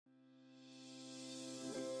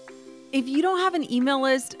If you don't have an email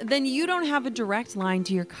list, then you don't have a direct line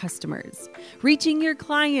to your customers. Reaching your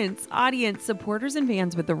clients, audience, supporters, and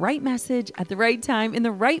fans with the right message at the right time in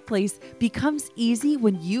the right place becomes easy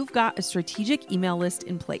when you've got a strategic email list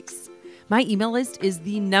in place. My email list is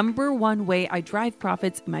the number one way I drive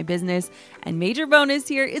profits in my business, and major bonus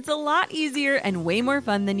here, it's a lot easier and way more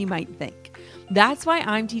fun than you might think. That's why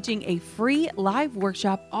I'm teaching a free live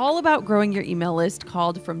workshop all about growing your email list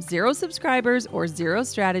called From Zero Subscribers or Zero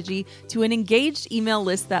Strategy to an Engaged Email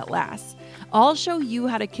List That Lasts. I'll show you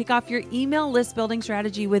how to kick off your email list building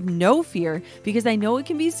strategy with no fear, because I know it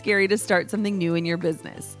can be scary to start something new in your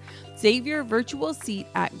business. Save your virtual seat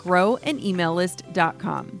at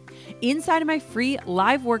growanemaillist.com. Inside of my free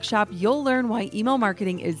live workshop, you'll learn why email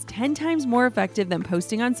marketing is 10 times more effective than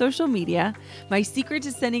posting on social media, my secret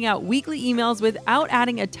to sending out weekly emails without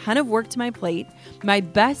adding a ton of work to my plate, my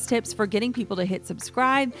best tips for getting people to hit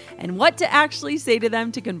subscribe, and what to actually say to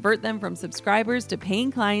them to convert them from subscribers to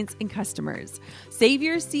paying clients and customers. Save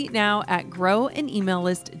your seat now at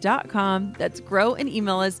growanemaillist.com. That's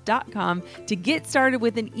growanemaillist.com to get started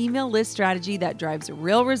with an email list strategy that drives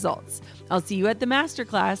real results. I'll see you at the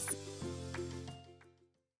masterclass.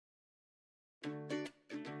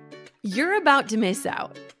 You're about to miss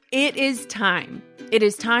out. It is time. It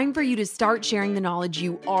is time for you to start sharing the knowledge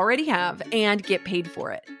you already have and get paid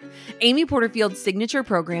for it. Amy Porterfield's signature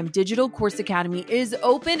program, Digital Course Academy, is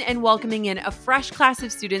open and welcoming in a fresh class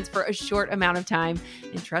of students for a short amount of time.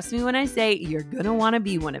 And trust me when I say you're going to want to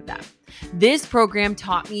be one of them. This program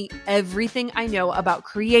taught me everything I know about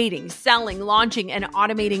creating, selling, launching, and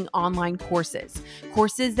automating online courses.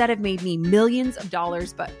 Courses that have made me millions of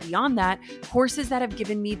dollars, but beyond that, courses that have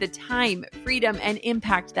given me the time, freedom, and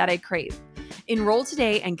impact that I crave. Enroll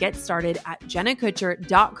today and get started at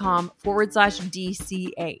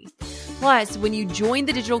jennakutcher.com/DCA. Plus, when you join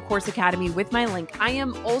the Digital Course Academy with my link, I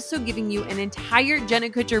am also giving you an entire Jenna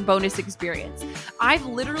Kutcher bonus experience. I've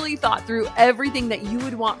literally thought through everything that you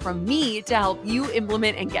would want from me to help you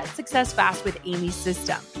implement and get success fast with Amy's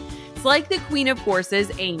system. It's like the queen of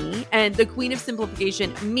courses, Amy, and the queen of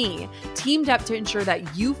simplification, me, teamed up to ensure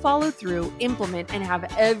that you follow through, implement, and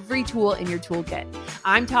have every tool in your toolkit.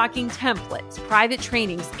 I'm talking templates, private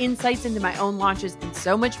trainings, insights into my own launches, and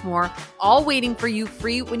so much more, all waiting for you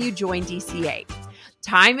free when you join DCA.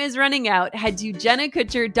 Time is running out. Head to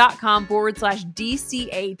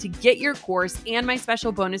jennakutcher.com/DCA to get your course and my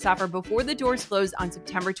special bonus offer before the doors close on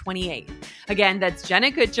September 28th. Again, that's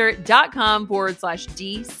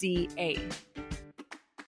jennakutcher.com/DCA.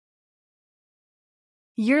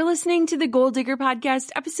 You're listening to the Goal Digger Podcast,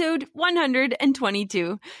 episode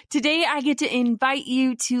 122. Today, I get to invite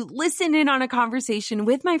you to listen in on a conversation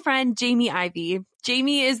with my friend, Jamie Ivey.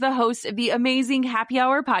 Jamie is the host of the amazing Happy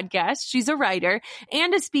Hour podcast. She's a writer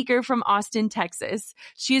and a speaker from Austin, Texas.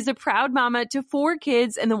 She is a proud mama to 4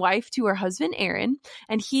 kids and the wife to her husband, Aaron,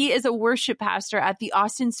 and he is a worship pastor at the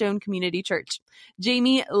Austin Stone Community Church.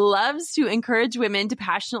 Jamie loves to encourage women to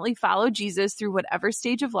passionately follow Jesus through whatever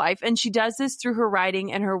stage of life, and she does this through her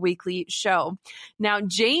writing and her weekly show. Now,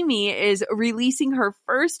 Jamie is releasing her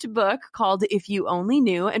first book called If You Only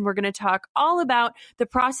Knew, and we're going to talk all about the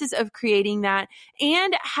process of creating that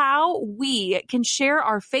and how we can share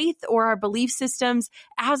our faith or our belief systems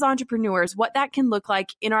as entrepreneurs, what that can look like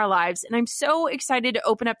in our lives. And I'm so excited to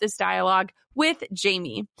open up this dialogue with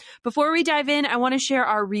Jamie. Before we dive in, I want to share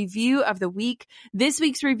our review of the week. This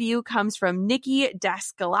week's review comes from Nikki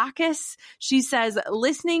Daskalakis. She says,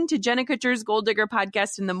 listening to Jenna Kutcher's Goal Digger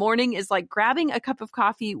podcast in the morning is like grabbing a cup of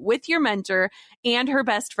coffee with your mentor and her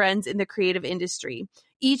best friends in the creative industry.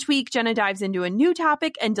 Each week, Jenna dives into a new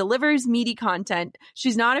topic and delivers meaty content.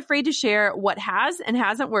 She's not afraid to share what has and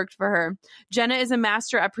hasn't worked for her. Jenna is a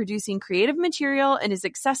master at producing creative material and is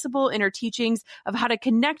accessible in her teachings of how to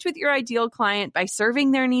connect with your ideal client by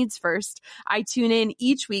serving their needs first. I tune in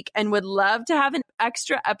each week and would love to have an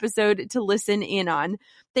extra episode to listen in on.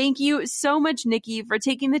 Thank you so much, Nikki, for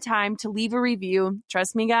taking the time to leave a review.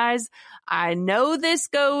 Trust me, guys, I know this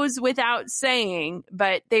goes without saying,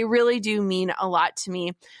 but they really do mean a lot to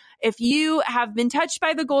me. If you have been touched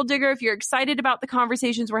by the Goal Digger, if you're excited about the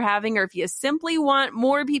conversations we're having, or if you simply want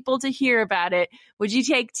more people to hear about it, would you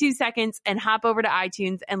take 2 seconds and hop over to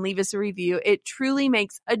iTunes and leave us a review? It truly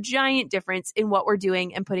makes a giant difference in what we're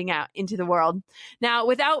doing and putting out into the world. Now,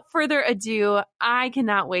 without further ado, I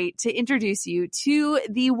cannot wait to introduce you to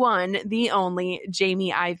the one, the only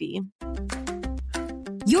Jamie Ivey.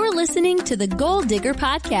 You're listening to the Goal Digger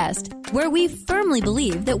Podcast, where we firmly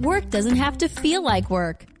believe that work doesn't have to feel like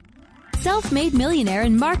work. Self-made millionaire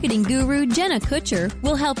and marketing guru Jenna Kutcher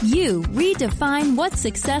will help you redefine what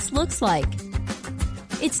success looks like.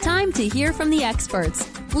 It's time to hear from the experts.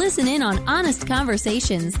 listen in on honest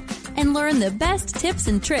conversations, and learn the best tips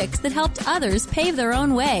and tricks that helped others pave their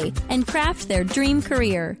own way and craft their dream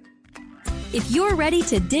career. If you're ready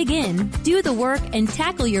to dig in, do the work, and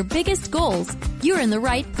tackle your biggest goals, you're in the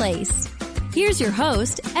right place. Here's your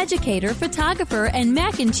host, educator, photographer, and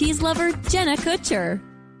mac and cheese lover, Jenna Kutcher.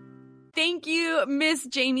 Thank you, Miss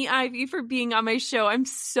Jamie Ivey, for being on my show. I'm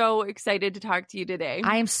so excited to talk to you today.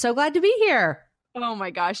 I am so glad to be here. Oh my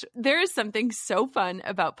gosh. There is something so fun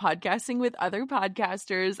about podcasting with other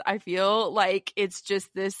podcasters. I feel like it's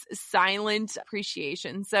just this silent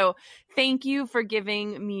appreciation. So thank you for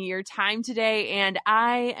giving me your time today. And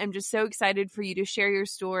I am just so excited for you to share your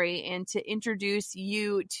story and to introduce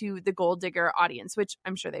you to the Gold Digger audience, which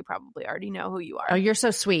I'm sure they probably already know who you are. Oh, you're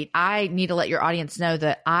so sweet. I need to let your audience know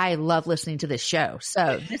that I love listening to this show.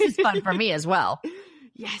 So this is fun for me as well.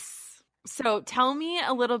 Yes. So tell me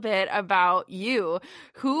a little bit about you.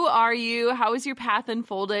 Who are you? How has your path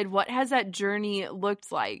unfolded? What has that journey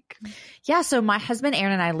looked like? Yeah. So my husband,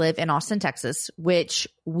 Aaron, and I live in Austin, Texas, which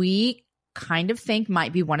we kind of think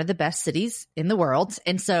might be one of the best cities in the world.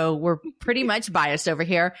 And so we're pretty much biased over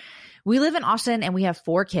here. We live in Austin and we have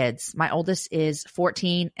 4 kids. My oldest is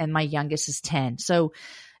 14 and my youngest is 10. So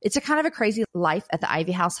it's a kind of a crazy life at the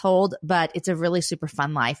Ivey household, but it's a really super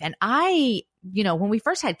fun life. And when we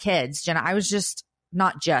first had kids, Jenna, I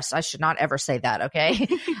should not ever say that. Okay.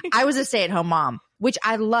 I was a stay-at-home mom, which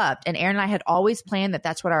I loved. And Aaron and I had always planned that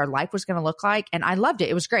that's what our life was going to look like. And I loved it.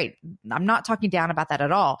 It was great. I'm not talking down about that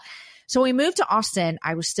at all. So we moved to Austin.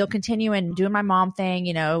 I was still continuing doing my mom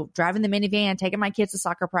thing, driving the minivan, taking my kids to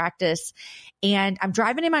soccer practice. And I'm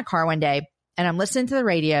driving in my car one day and I'm listening to the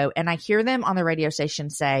radio and I hear them on the radio station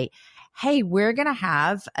say, hey, we're going to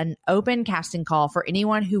have an open casting call for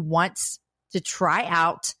anyone who wants to try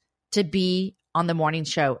out to be on the morning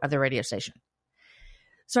show of the radio station.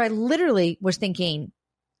 So I literally was thinking,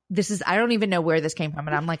 I don't even know where this came from.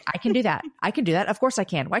 And I'm like, I can do that. I can do that. Of course I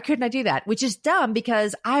can. Why couldn't I do that? Which is dumb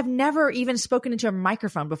because I've never even spoken into a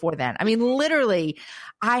microphone before then. I mean, literally,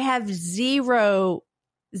 I have zero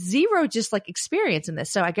just like experience in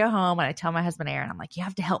this. So I go home and I tell my husband, Aaron, I'm like, you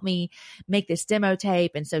have to help me make this demo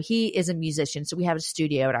tape. And so he is a musician. So we have a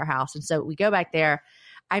studio at our house. And so we go back there.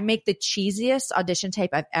 I make the cheesiest audition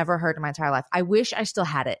tape I've ever heard in my entire life. I wish I still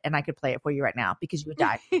had it and I could play it for you right now because you would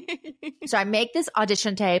die. So I make this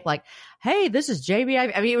audition tape like, hey, this is Jamie.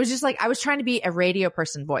 I mean, it was just like I was trying to be a radio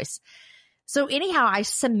person voice. So anyhow, I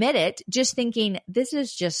submit it just thinking this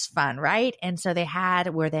is just fun, right? And so they had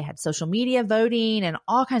social media voting and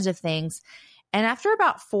all kinds of things. And after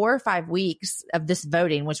about 4 or 5 weeks of this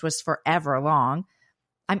voting, which was forever long,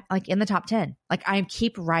 I'm like in the top 10. Like I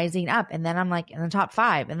keep rising up and then I'm like in the top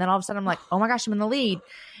 5. And then all of a sudden I'm like, oh my gosh, I'm in the lead.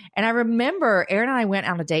 And I remember Aaron and I went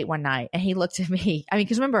on a date one night and he looked at me. I mean,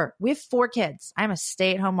 because remember, we have 4 kids. I'm a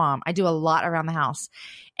stay-at-home mom. I do a lot around the house.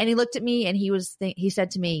 And he looked at me and he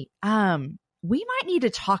said to me, we might need to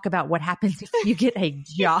talk about what happens if you get a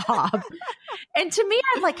job. And to me,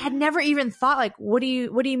 I had never even thought like, what do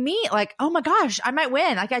you mean? Like, oh my gosh, I might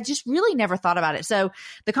win. Like I just really never thought about it. So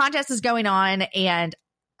the contest is going on and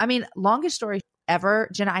I mean, longest story ever,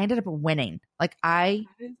 Jenna, I ended up winning. Like I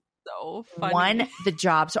so funny. Won the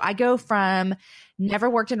job. So I go from never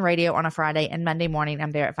worked in radio on a Friday and Monday morning, I'm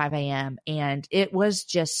there at 5 a.m. And it was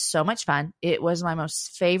just so much fun. It was my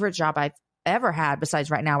most favorite job I've ever had besides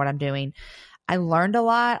right now what I'm doing. I learned a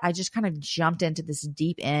lot. I just kind of jumped into this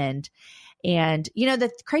deep end. And,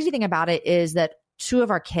 the crazy thing about it is that 2 of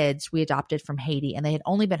our kids we adopted from Haiti and they had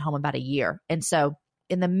only been home about a year. And so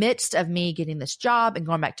in the midst of me getting this job and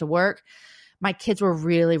going back to work, my kids were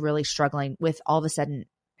really, really struggling with all of a sudden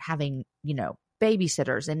having,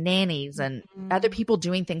 babysitters and nannies and other people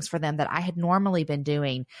doing things for them that I had normally been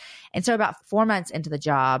doing. And so about 4 months into the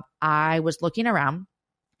job, I was looking around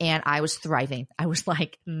and I was thriving. I was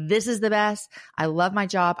like, this is the best. I love my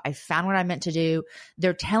job. I found what I meant to do.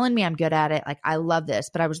 They're telling me I'm good at it. Like, I love this.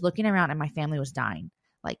 But I was looking around and my family was dying.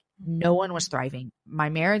 Like no one was thriving. My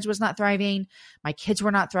marriage was not thriving. My kids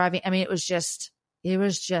were not thriving. I mean, it was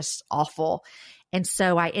just awful. And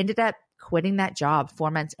so I ended up quitting that job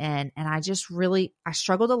 4 months in. And I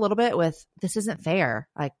struggled a little bit with, this isn't fair.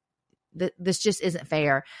 Like this just isn't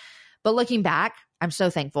fair. But looking back, I'm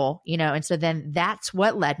so thankful, and so then that's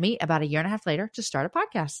what led me about 1.5 years later to start a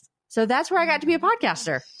podcast. So that's where I got to be a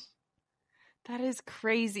podcaster. That is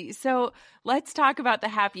crazy. So let's talk about the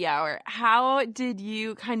happy hour. How did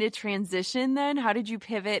you kind of transition then? How did you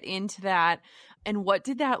pivot into that? And what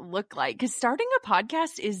did that look like? Because starting a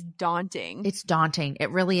podcast is daunting. It's daunting.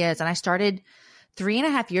 It really is. And I started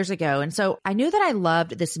 3.5 years ago. And so I knew that I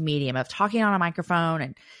loved this medium of talking on a microphone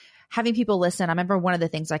and having people listen. I remember one of the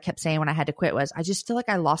things I kept saying when I had to quit was, I just feel like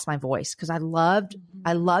I lost my voice because I loved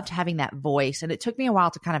having that voice. And it took me a while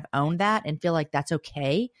to kind of own that and feel like that's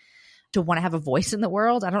okay to want to have a voice in the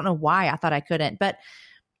world. I don't know why I thought I couldn't, but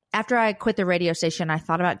after I quit the radio station, I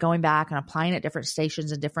thought about going back and applying at different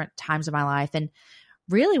stations at different times of my life. And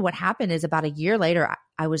really what happened is about a year later,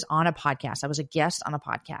 I was on a podcast. I was a guest on a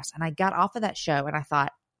podcast and I got off of that show and I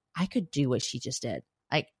thought I could do what she just did.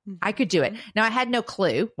 Like I could do it. Now I had no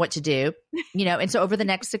clue what to do, and so over the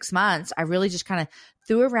next 6 months, I really just kind of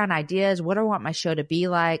threw around ideas. What do I want my show to be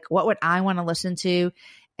like? What would I want to listen to?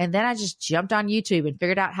 And then I just jumped on YouTube and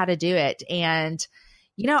figured out how to do it. And,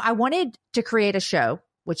 I wanted to create a show,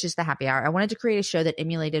 which is the happy hour. I wanted to create a show that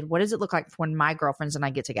emulated what does it look like when my girlfriends and I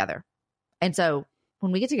get together. And so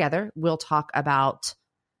when we get together, we'll talk about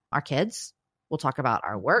our kids. We'll talk about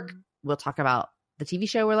our work. We'll talk about the TV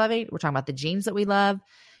show we're loving. We're talking about the jeans that we love,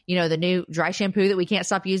 the new dry shampoo that we can't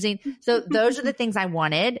stop using. So those are the things I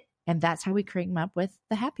wanted. And that's how we came up with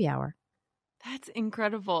the happy hour. That's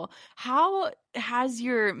incredible. How has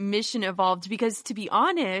your mission evolved? Because to be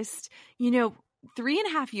honest,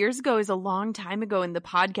 3.5 years ago is a long time ago in the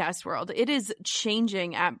podcast world. It is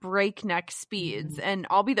changing at breakneck speeds. And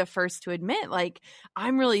I'll be the first to admit,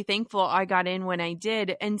 I'm really thankful I got in when I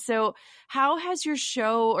did. And so how has your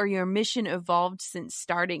show or your mission evolved since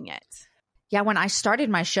starting it? Yeah, when I started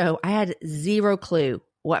my show, I had zero clue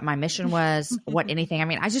what my mission was, what anything. I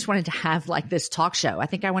mean, I just wanted to have this talk show. I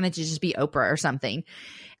think I wanted to just be Oprah or something.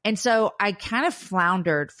 And so I kind of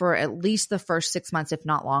floundered for at least the first 6 months, if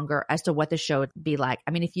not longer, as to what the show would be like. I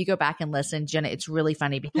mean, if you go back and listen, Jenna, it's really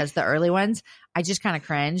funny because the early ones, I just kind of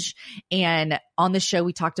cringe. And on the show,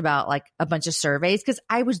 we talked about a bunch of surveys because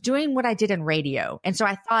I was doing what I did in radio. And so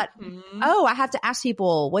I thought, I have to ask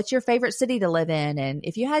people, what's your favorite city to live in? And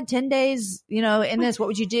if you had 10 days, in this, what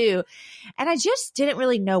would you do? And I just didn't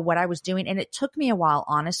really know what I was doing. And it took me a while,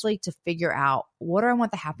 honestly, to figure out what do I want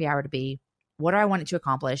the happy hour to be? What do I want it to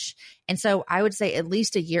accomplish? And so I would say at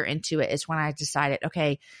least a year into it is when I decided,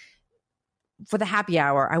 okay, for the happy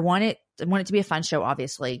hour, I want it to be a fun show,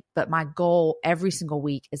 obviously, but my goal every single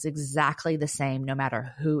week is exactly the same, no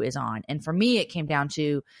matter who is on. And for me, it came down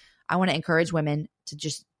to, I want to encourage women to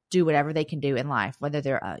just do whatever they can do in life, whether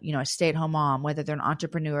they're a stay-at-home mom, whether they're an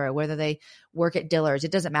entrepreneur, whether they work at Dillard's,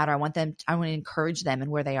 it doesn't matter. I want to encourage them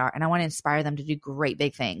in where they are. And I want to inspire them to do great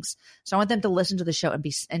big things. So I want them to listen to the show and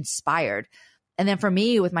be inspired. And then for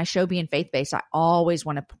me, with my show being faith-based, I always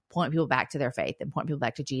want to point people back to their faith and point people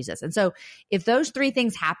back to Jesus. And so if those three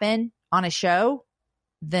things happen on a show,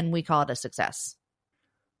 then we call it a success.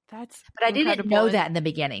 But I didn't know that in the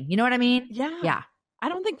beginning. You know what I mean? Yeah. I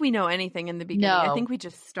don't think we know anything in the beginning. No. I think we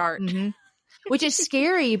just start. Which is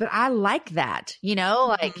scary, but I like that.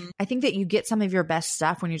 I think that you get some of your best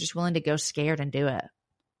stuff when you're just willing to go scared and do it.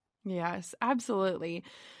 Yes, absolutely.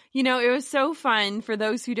 It was so fun. For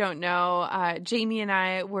those who don't know, Jamie and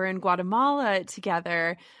I were in Guatemala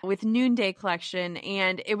together with Noonday Collection,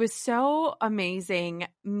 and it was so amazing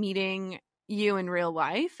meeting you in real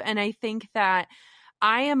life. And I think that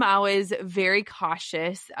I am always very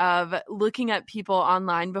cautious of looking at people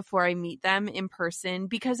online before I meet them in person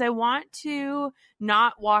because I want to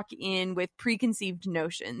not walk in with preconceived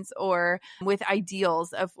notions or with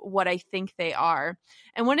ideals of what I think they are.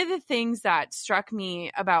 And one of the things that struck me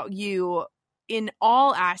about you in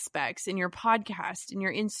all aspects, in your podcast, in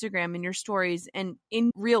your Instagram, in your stories, and in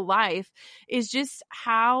real life, is just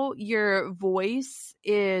how your voice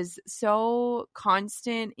is so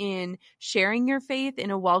constant in sharing your faith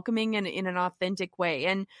in a welcoming and in an authentic way.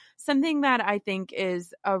 And something that I think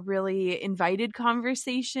is a really invited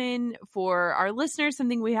conversation for our listeners,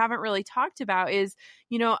 something we haven't really talked about is,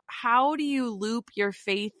 how do you loop your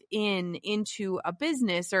faith into a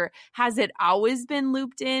business, or has it always been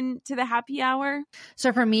looped into the happy hour?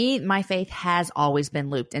 So for me, my faith has always been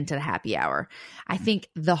looped into the happy hour. I think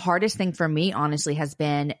the hardest thing for me, honestly, has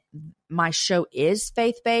been my show is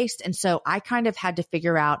faith-based. And so I kind of had to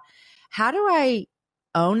figure out, how do I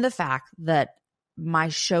own the fact that my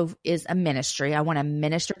show is a ministry? I want to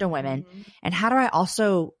minister to women. And how do I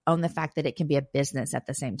also own the fact that it can be a business at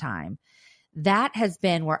the same time? That has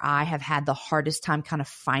been where I have had the hardest time kind of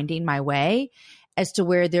finding my way, as to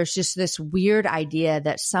where there's just this weird idea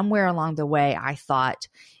that somewhere along the way, I thought,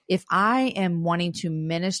 if I am wanting to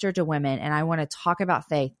minister to women and I want to talk about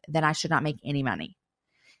faith, then I should not make any money.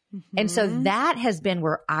 And so that has been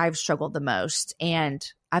where I've struggled the most. And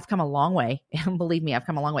I've come a long way. And believe me, I've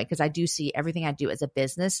come a long way, because I do see everything I do as a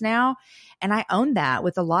business now. And I own that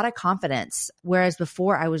with a lot of confidence. Whereas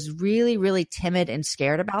before I was really, really timid and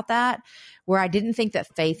scared about that, where I didn't think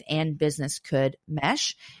that faith and business could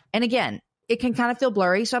mesh. And again, it can kind of feel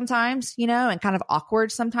blurry sometimes, and kind of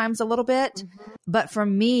awkward sometimes a little bit. Mm-hmm. But for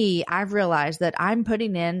me, I've realized that I'm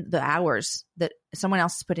putting in the hours that someone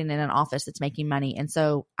else is putting in an office that's making money. And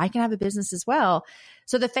so I can have a business as well.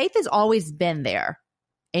 So the faith has always been there,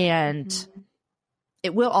 and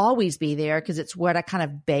it will always be there because it's what I kind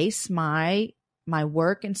of base my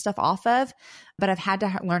work and stuff off of. But I've had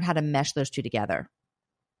to learn how to mesh those two together.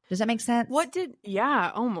 Does that make sense?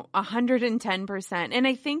 110%. And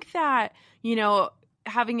I think that,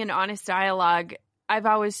 having an honest dialogue, I've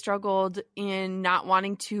always struggled in not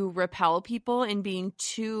wanting to repel people and being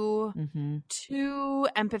too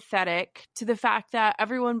empathetic to the fact that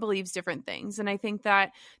everyone believes different things. And I think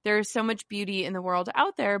that there's so much beauty in the world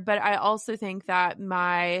out there, but I also think that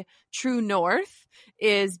my true north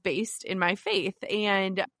is based in my faith.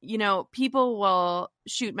 And, people will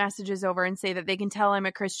shoot messages over and say that they can tell I'm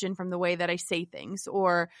a Christian from the way that I say things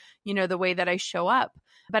or, the way that I show up.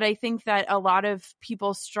 But I think that a lot of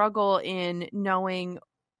people struggle in knowing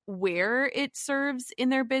where it serves in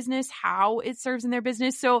their business, how it serves in their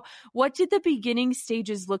business. So what did the beginning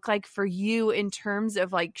stages look like for you in terms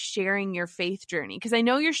of like sharing your faith journey? Because I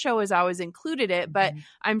know your show has always included it, but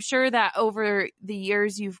I'm sure that over the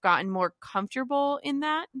years you've gotten more comfortable in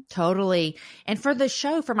that. Totally. And for the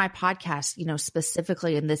show, for my podcast,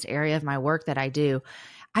 specifically in this area of my work that I do,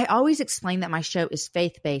 I always explain that my show is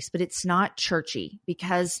faith-based, but it's not churchy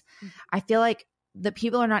because I feel like the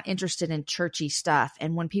people are not interested in churchy stuff.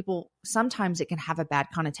 And when people, sometimes it can have a bad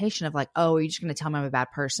connotation of like, oh, are you just going to tell me I'm a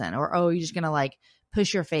bad person? Or, oh, you're just going to like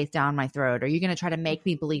push your faith down my throat? Or you're going to try to make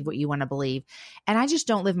me believe what you want to believe? And I just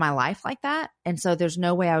don't live my life like that. And so there's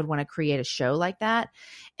no way I would want to create a show like that.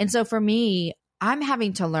 And so for me, I'm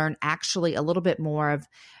having to learn actually a little bit more of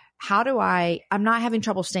I'm not having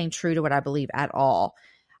trouble staying true to what I believe at all.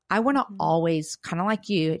 I want to always, kind of like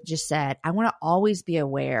you just said, I want to always be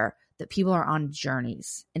aware that people are on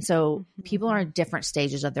journeys. And so people are in different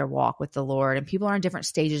stages of their walk with the Lord, and people are in different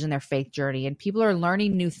stages in their faith journey, and people are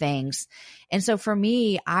learning new things. And so for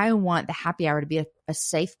me, I want the happy hour to be a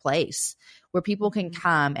safe place where people can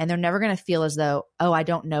come and they're never going to feel as though, oh, I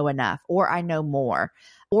don't know enough, or I know more,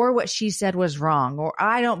 or what she said was wrong, or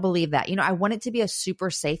I don't believe that. I want it to be a super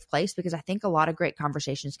safe place because I think a lot of great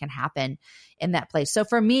conversations can happen in that place. So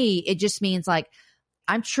for me, it just means like,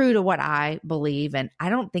 I'm true to what I believe. And I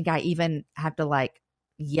don't think I even have to like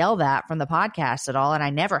yell that from the podcast at all. And I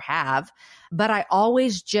never have, but I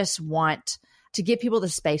always just want to give people the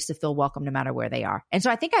space to feel welcome no matter where they are. And so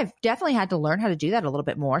I think I've definitely had to learn how to do that a little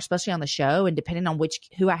bit more, especially on the show and depending on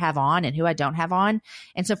who I have on and who I don't have on.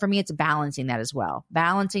 And so for me, it's balancing that as well,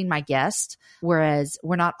 balancing my guest, whereas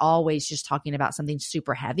we're not always just talking about something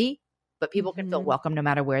super heavy, but people can feel welcome no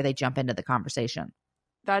matter where they jump into the conversation.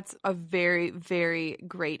 That's a very, very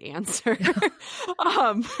great answer.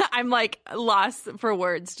 I'm like lost for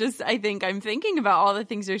words. I think I'm thinking about all the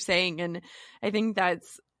things you're saying, and I think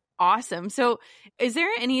that's awesome. So is there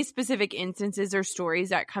any specific instances or stories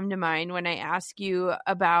that come to mind when I ask you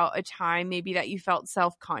about a time maybe that you felt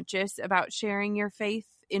self-conscious about sharing your faith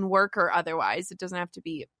in work or otherwise? It doesn't have to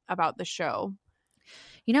be about the show.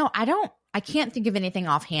 I can't think of anything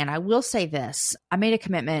offhand. I will say this. I made a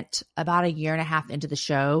commitment about 1.5 years into the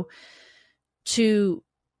show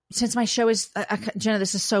since my show is, Jenna,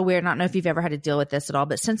 this is so weird. I don't know if you've ever had to deal with this at all,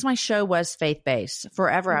 but since my show was faith-based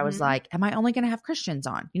forever, I was like, am I only going to have Christians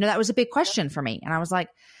on? That was a big question for me. And I was like,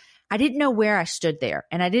 I didn't know where I stood there,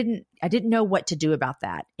 and I didn't know what to do about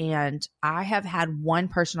that. And I have had one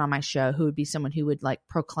person on my show who would be someone who would like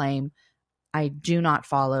proclaim, I do not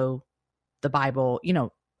follow the Bible.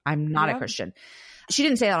 I'm not a Christian. She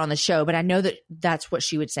didn't say that on the show, but I know that that's what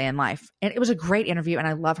she would say in life. And it was a great interview, and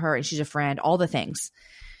I love her, and she's a friend, all the things.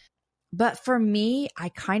 But for me,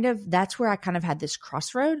 that's where I kind of had this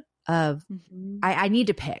crossroad of I need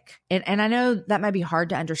to pick. And I know that might be hard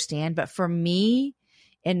to understand, but for me,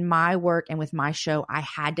 in my work and with my show, I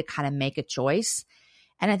had to kind of make a choice.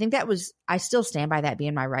 And I think I still stand by that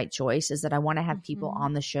being my right choice, is that I want to have people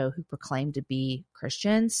on the show who proclaim to be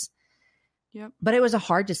Christians. Yep. But it was a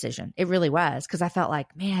hard decision. It really was, because I felt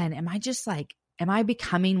like, man, am I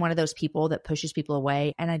becoming one of those people that pushes people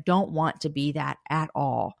away? And I don't want to be that at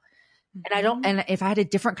all. And if I had a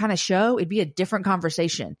different kind of show, it'd be a different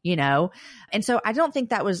conversation, And so I don't think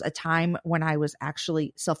that was a time when I was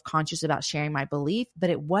actually self-conscious about sharing my belief, but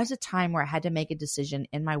it was a time where I had to make a decision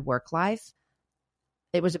in my work life.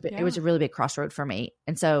 It was a really big crossroad for me.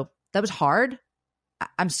 And so that was hard.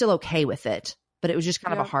 I'm still okay with it, but it was just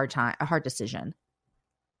kind of a hard decision.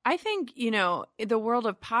 I think, the world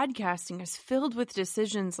of podcasting is filled with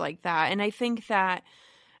decisions like that. And I think that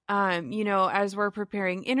as we're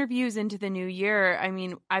preparing interviews into the new year, I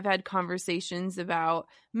mean, I've had conversations about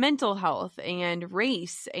mental health and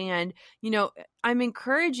race, and, I'm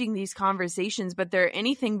encouraging these conversations, but they're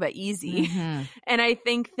anything but easy. Mm-hmm. And I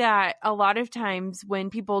think that a lot of times when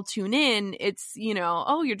people tune in, it's,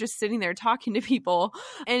 oh, you're just sitting there talking to people,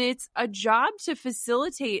 and it's a job to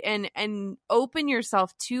facilitate and open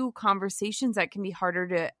yourself to conversations that can be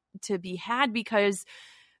harder to be had, because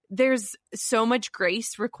there's so much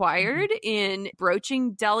grace required in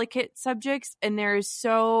broaching delicate subjects, and there is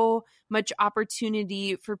so much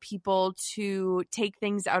opportunity for people to take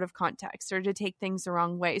things out of context or to take things the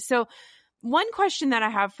wrong way. So one question that I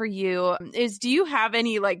have for you is, do you have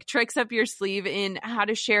any tricks up your sleeve in how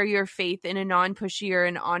to share your faith in a non-pushy or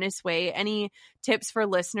an honest way? Any tips for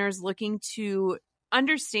listeners looking to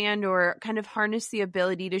understand or kind of harness the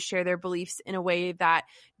ability to share their beliefs in a way that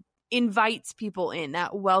invites people in,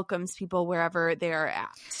 that welcomes people wherever they are at?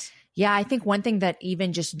 Yeah, I think one thing that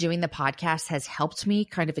even just doing the podcast has helped me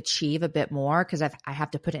kind of achieve a bit more, because I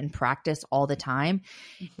have to put it in practice all the time,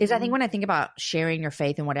 is I think when I think about sharing your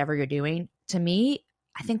faith in whatever you're doing, to me,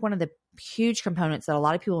 I think one of the huge components that a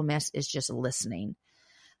lot of people miss is just listening.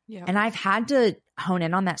 Yeah. And I've had to hone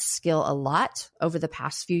in on that skill a lot over the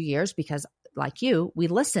past few years, because like you, we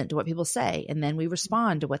listen to what people say and then we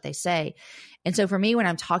respond to what they say. And so for me, when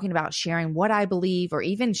I'm talking about sharing what I believe, or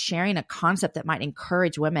even sharing a concept that might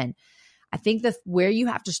encourage women, I think that where you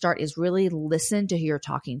have to start is really listen to who you're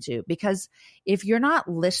talking to. Because if you're not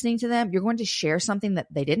listening to them, you're going to share something that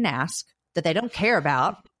they didn't ask, that they don't care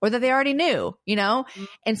about, or that they already knew,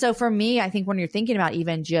 And so for me, I think when you're thinking about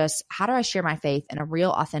even just how do I share my faith in a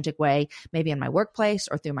real authentic way, maybe in my workplace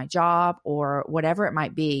or through my job or whatever it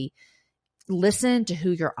might be, listen to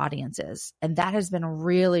who your audience is. And that has been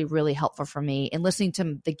really, really helpful for me in listening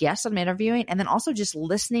to the guests I'm interviewing, and then also just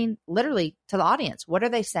listening literally to the audience. What are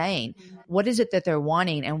they saying? What is it that they're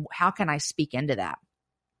wanting? And how can I speak into that?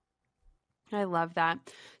 I love that.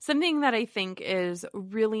 Something that I think is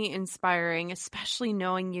really inspiring, especially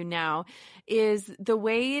knowing you now, is the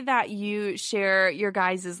way that you share your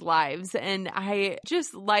guys' lives. And I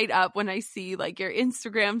just light up when I see your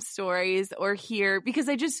Instagram stories or hear, because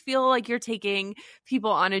I just feel like you're taking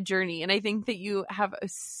people on a journey. And I think that you have a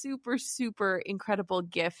super, super incredible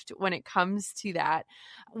gift when it comes to that.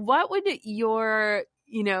 What would your,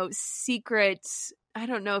 secret, I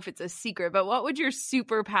don't know if it's a secret, but what would your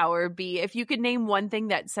superpower be if you could name one thing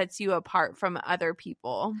that sets you apart from other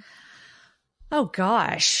people? Oh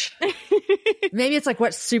gosh. Maybe it's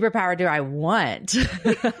what superpower do I want?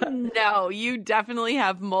 No, you definitely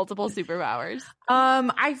have multiple superpowers.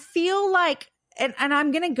 I feel like, and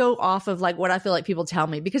I'm going to go off of what I feel like people tell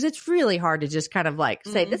me, because it's really hard to just kind of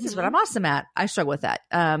say, this is what I'm awesome at. I struggle with that.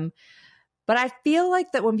 But I feel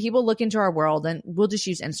like that when people look into our world, and we'll just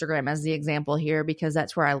use Instagram as the example here, because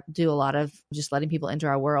that's where I do a lot of just letting people into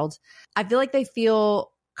our world. I feel like they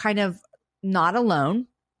feel kind of not alone.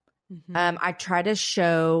 I try to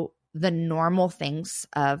show the normal things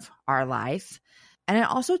of our life. And I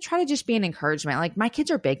also try to just be an encouragement. My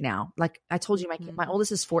kids are big now. I told you, my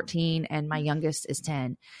oldest is 14 and my youngest is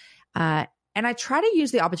 10. And I try to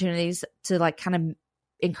use the opportunities to kind of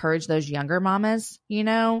encourage those younger mamas,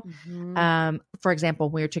 For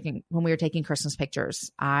example, when we were taking Christmas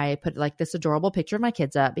pictures, I put this adorable picture of my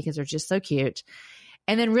kids up because they're just so cute.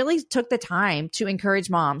 And then really took the time to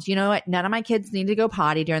encourage moms. You know what? None of my kids need to go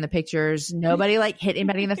potty during the pictures. Nobody hit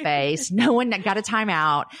anybody in the face. No one got a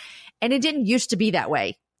timeout. And it didn't used to be that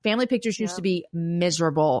way. Family pictures used to be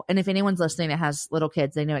miserable. And if anyone's listening that has little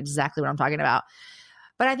kids, they know exactly what I'm talking about.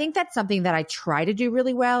 But I think that's something that I try to do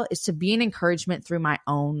really well, is to be an encouragement through my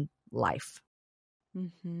own life.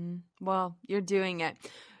 Well, you're doing it.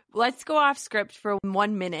 Let's go off script for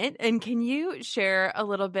 1 minute. And can you share a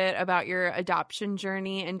little bit about your adoption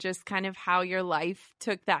journey and just kind of how your life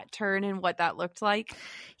took that turn and what that looked like?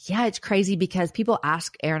 Yeah, it's crazy because people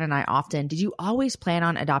ask Aaron and I often, did you always plan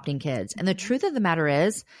on adopting kids? And the truth of the matter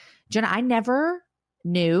is, Jenna, I never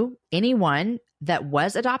knew anyone that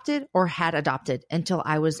was adopted or had adopted until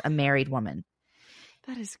I was a married woman.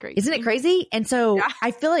 That is crazy. Isn't it crazy? And so I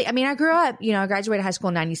feel like, I grew up, I graduated high school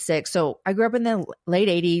in 96. So I grew up in the late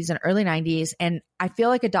 80s and early 90s. And I feel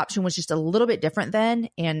like adoption was just a little bit different then.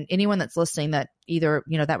 And anyone that's listening that either,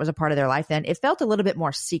 that was a part of their life then, it felt a little bit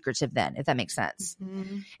more secretive then, if that makes sense.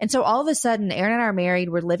 And so all of a sudden, Aaron and I are married.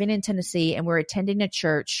 We're living in Tennessee and we're attending a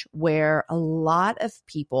church where a lot of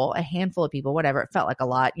people, a handful of people, whatever, it felt like a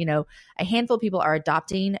lot, a handful of people are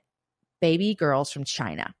adopting baby girls from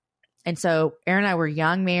China. And so Aaron and I were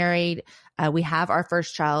young, married. We have our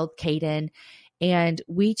first child, Caden, and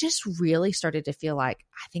we just really started to feel like,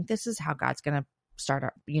 I think this is how God's going to start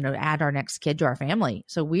our, add our next kid to our family.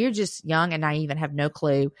 So we're just young and naive and have no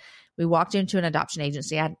clue. We walked into an adoption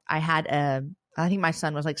agency. I think my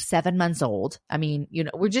son was like 7 months old. I mean,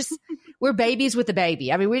 we're babies with a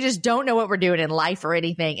baby. I mean, we just don't know what we're doing in life or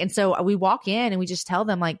anything. And so we walk in and we just tell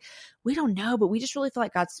them like, we don't know, but we just really feel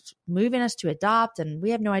like God's moving us to adopt and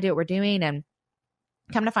we have no idea what we're doing. And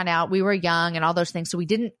come to find out, we were young and all those things. So we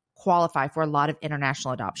didn't qualify for a lot of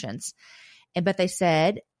international adoptions. But they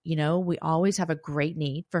said, we always have a great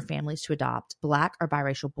need for families to adopt Black or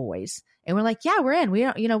biracial boys. And we're like, yeah, we're in. We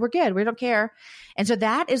don't, we're good. We don't care. And so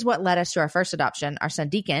that is what led us to our first adoption, our son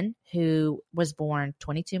Deacon, who was born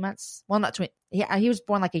 22 months. Well, not 20. He was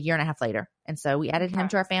born like a year and a half later. And so we added him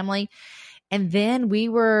to our family. And then we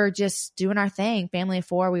were just doing our thing, family of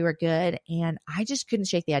 4. We were good. And I just couldn't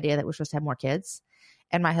shake the idea that we're supposed to have more kids.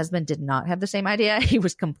 And my husband did not have the same idea. He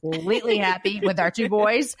was completely happy with our 2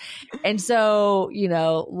 boys. And so,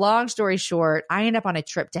 long story short, I ended up on a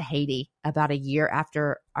trip to Haiti about a year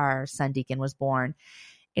after our son Deacon was born.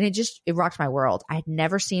 And it rocked my world. I had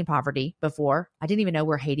never seen poverty before. I didn't even know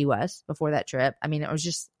where Haiti was before that trip. I mean, I was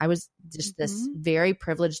just this very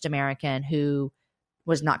privileged American who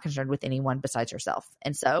was not concerned with anyone besides herself.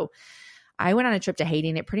 And so I went on a trip to Haiti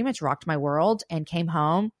and it pretty much rocked my world, and came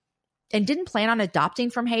home and didn't plan on adopting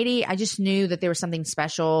from Haiti. I just knew that there was something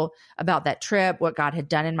special about that trip, what God had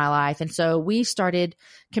done in my life. And so we started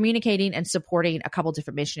communicating and supporting a couple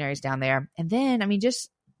different missionaries down there. And then, just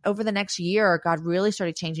over the next year, God really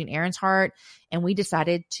started changing Aaron's heart, and we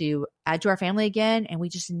decided to add to our family again. And we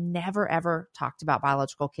just never, ever talked about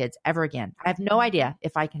biological kids ever again. I have no idea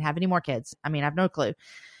if I can have any more kids. I have no clue.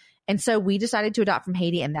 And so we decided to adopt from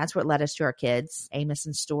Haiti, and that's what led us to our kids, Amos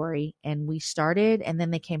and Story. And we started, and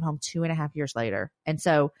then they came home 2.5 years later. And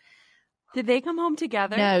so, did they come home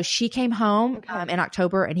together? No, she came home in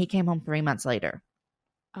October, and he came home 3 months later.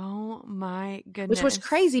 Oh my goodness. Which was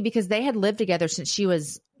crazy because they had lived together since she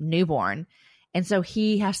was newborn. And so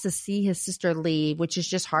he has to see his sister leave, which is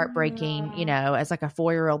just heartbreaking, as like a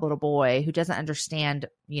 4-year-old little boy who doesn't understand,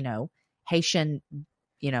 Haitian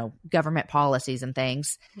government policies and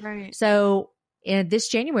things. Right. So in this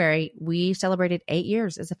January, we celebrated 8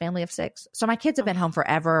 years as a family of 6. So my kids have been home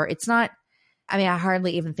forever. It's not, I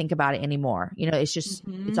hardly even think about it anymore. It's just,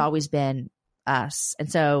 it's always been us.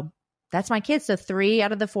 And so that's my kids. So 3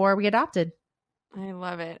 out of the 4 we adopted. I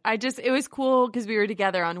love it. It was cool because we were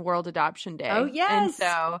together on World Adoption Day. Oh, yes. And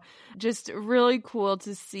so just really cool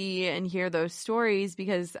to see and hear those stories,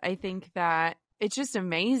 because I think that it's just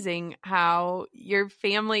amazing how your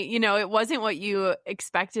family, it wasn't what you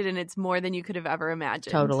expected, and it's more than you could have ever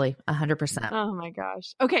imagined. Totally. 100%. Oh my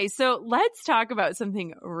gosh. Okay. So let's talk about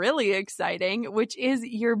something really exciting, which is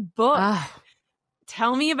your book.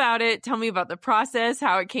 Tell me about it. Tell me about the process,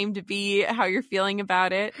 how it came to be, how you're feeling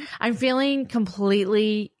about it. I'm feeling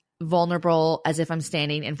completely vulnerable, as if I'm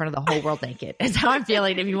standing in front of the whole world naked. Is how I'm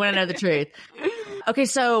feeling, if you want to know the truth. Okay,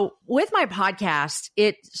 so with my podcast,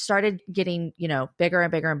 it started getting, bigger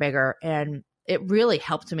and bigger and bigger. And it really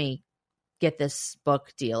helped me get this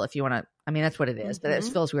book deal, if you want to. That's what it is, but it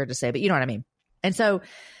feels weird to say, but you know what I mean. And so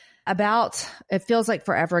it feels like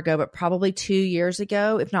forever ago, but probably 2 years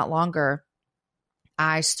ago, if not longer,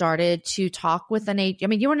 I started to talk with an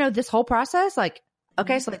agent. You want to know this whole process?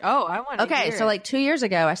 Okay, so I want to hear so it. 2 years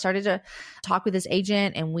ago, I started to talk with this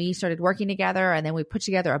agent, and we started working together, and then we put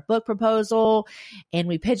together a book proposal, and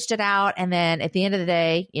we pitched it out. And then at the end of the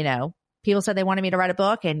day, people said they wanted me to write a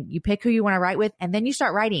book, and you pick who you want to write with, and then you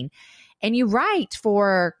start writing, and you write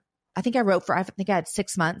for, I think I had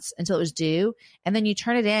 6 months until it was due, and then you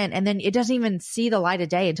turn it in, and then it doesn't even see the light of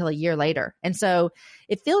day until a year later. And so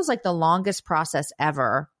it feels like the longest process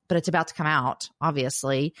ever, but it's about to come out,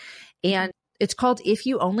 obviously. And it's called If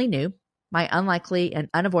You Only Knew, My Unlikely and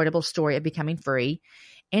Unavoidable Story of Becoming Free.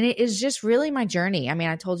 And it is just really my journey. I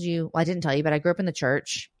didn't tell you, but I grew up in the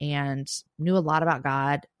church and knew a lot about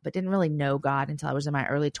God, but didn't really know God until I was in my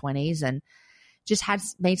early 20s, and just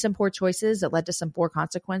made some poor choices that led to some poor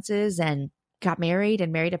consequences, and got married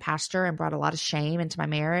a pastor, and brought a lot of shame into my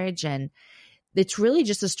marriage. And it's really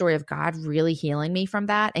just a story of God really healing me from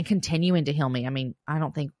that and continuing to heal me. I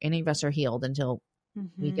don't think any of us are healed until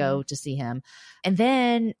we go to see him. And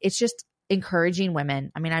then it's just encouraging women.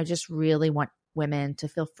 I just really want women to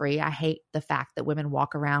feel free. I hate the fact that women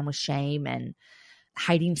walk around with shame and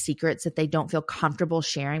hiding secrets that they don't feel comfortable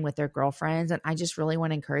sharing with their girlfriends. And I just really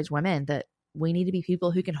want to encourage women that we need to be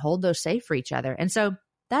people who can hold those safe for each other. And so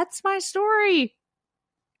that's my story.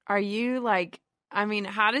 Are you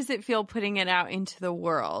how does it feel putting it out into the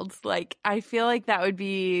world? I feel like that would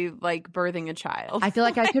be like birthing a child. I feel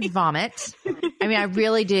like I could vomit. I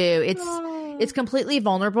really do. It's completely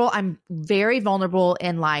vulnerable. I'm very vulnerable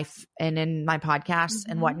in life and in my podcasts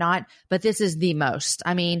and whatnot, but this is the most.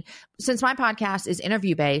 I mean, since my podcast is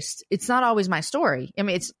interview based, it's not always my story. I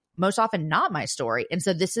mean, it's most often not my story. And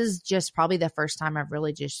so this is just probably the first time I've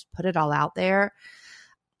really just put it all out there.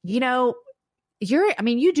 You know,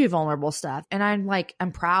 you do vulnerable stuff, and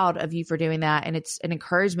I'm proud of you for doing that. And it's an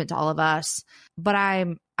encouragement to all of us. But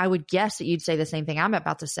I would guess that you'd say the same thing I'm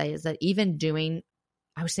about to say, is that even doing,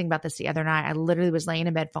 I was thinking about this the other night. I literally was laying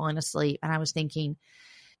in bed, falling asleep, and I was thinking,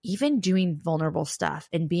 even doing vulnerable stuff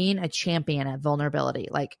and being a champion of vulnerability,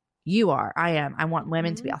 like you are, I am, I want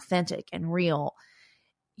women to be authentic and real.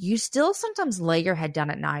 You still sometimes lay your head down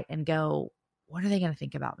at night and go, what are they going to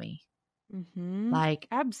think about me? Like,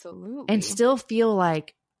 absolutely. And still feel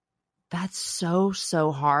like that's so,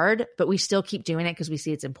 so hard, but we still keep doing it because we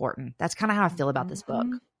see it's important. That's kind of how I feel about this book.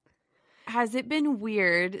 Has it been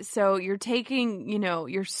weird? So you're taking,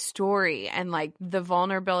 your story and like the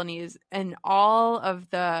vulnerabilities and all of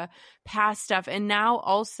the past stuff. And now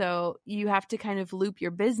also you have to kind of loop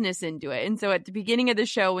your business into it. And so at the beginning of the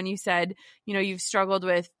show, when you said, you've struggled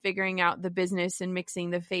with figuring out the business and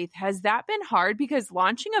mixing the faith, has that been hard? Because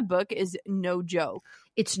launching a book is no joke.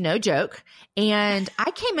 It's no joke. And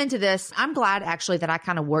I came into this, I'm glad actually that I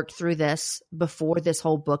kind of worked through this before this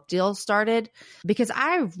whole book deal started, because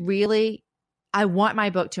I want my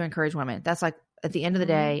book to encourage women. That's like, at the end of the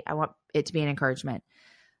day, I want it to be an encouragement.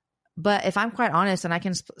 But if I'm quite honest, and I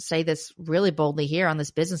can say this really boldly here on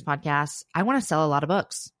this business podcast, I want to sell a lot of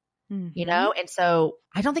books. And so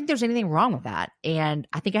I don't think there's anything wrong with that. And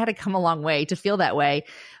I think I had to come a long way to feel that way.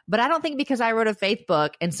 But I don't think because I wrote a faith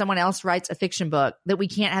book and someone else writes a fiction book that we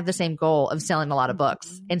can't have the same goal of selling a lot of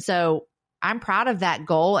books. And so I'm proud of that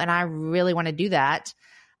goal, and I really want to do that.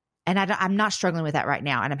 And I'm not struggling with that right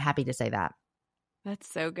now. And I'm happy to say that. That's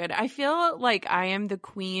so good. I feel like I am the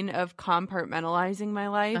queen of compartmentalizing my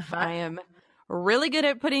life. I am really good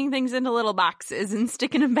at putting things into little boxes and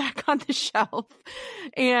sticking them back on the shelf.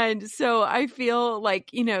 And so I feel like,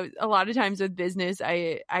 a lot of times with business,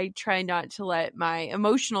 I try not to let my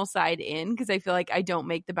emotional side in, because I feel like I don't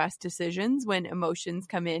make the best decisions when emotions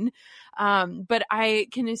come in. But I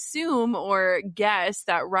can assume or guess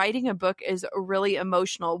that writing a book is really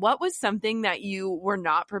emotional. What was something that you were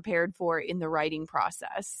not prepared for in the writing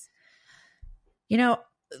process?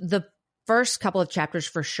 The first couple of chapters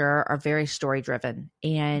for sure are very story driven,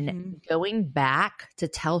 and going back to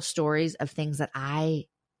tell stories of things that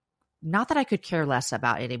not that I could care less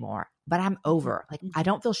about anymore, but I'm over. Like, I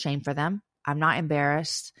don't feel shame for them. I'm not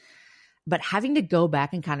embarrassed, but having to go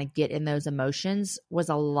back and kind of get in those emotions was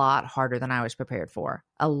a lot harder than I was prepared for.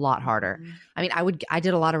 A lot harder. I mean, I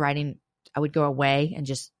did a lot of writing. I would go away and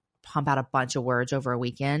just pump out a bunch of words over a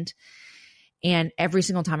weekend. And every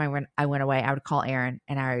single time I went away, I would call Aaron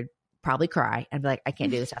and I would probably cry and be like, I can't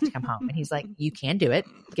do this. I have to come home. And he's like, you can do it.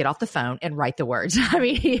 Get off the phone and write the words. I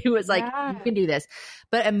mean, he was like, you can do this.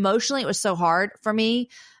 But emotionally, it was so hard for me.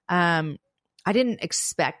 I didn't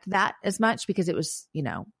expect that as much because it was,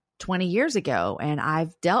 20 years ago, and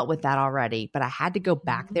I've dealt with that already, but I had to go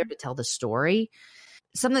back there to tell the story.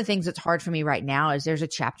 Some of the things that's hard for me right now is there's a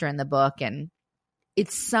chapter in the book, and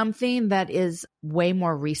it's something that is way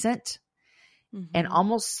more recent and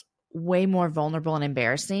almost way more vulnerable and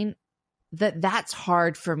embarrassing. That's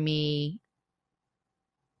hard for me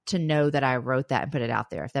to know that I wrote that and put it out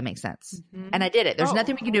there, if that makes sense. And I did it. There's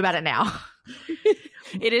nothing we can do about it now.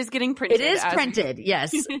 It is getting printed. It is printed,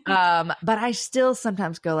 yes. But I still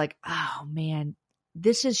sometimes go like, oh man,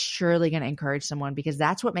 this is surely going to encourage someone, because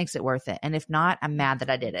that's what makes it worth it. And if not, I'm mad that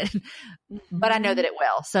I did it. But I know that it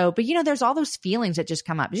will. So, but there's all those feelings that just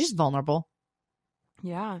come up. It's just vulnerable.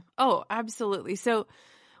 Yeah. Oh, absolutely. So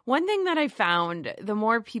one thing that I found, the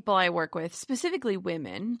more people I work with, specifically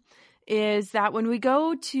women, is that when we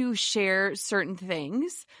go to share certain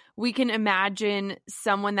things, we can imagine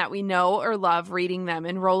someone that we know or love reading them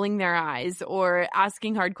and rolling their eyes or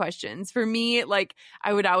asking hard questions. For me, like,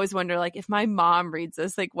 I would always wonder, like, if my mom reads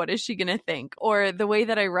this, like, what is she going to think? Or the way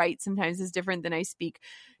that I write sometimes is different than I speak.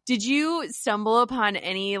 Did you stumble upon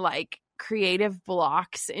any, like, creative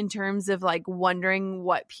blocks in terms of like wondering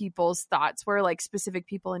what people's thoughts were, like specific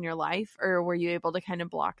people in your life, or were you able to kind of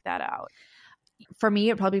block that out? For me,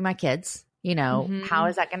 it'd probably be my kids. How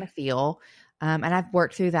is that going to feel? And I've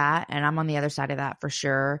worked through that, and I'm on the other side of that for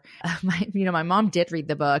sure. My mom did read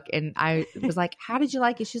the book, and I was like, how did you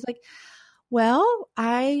like it? She's like, well,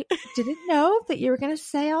 I didn't know that you were going to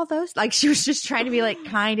say all those. Like, she was just trying to be like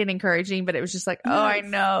kind and encouraging, but it was just like, oh, I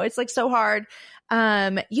know. It's like so hard.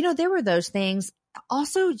 There were those things.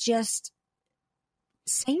 Also, just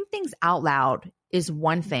saying things out loud is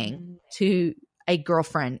one thing to a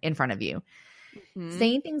girlfriend in front of you.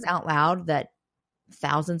 saying things out loud that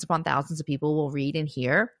thousands upon thousands of people will read and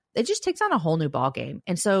hear, it just takes on a whole new ball game.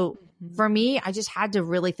 And so for me, I just had to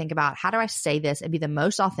really think about, how do I say this and be the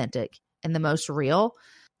most authentic and the most real,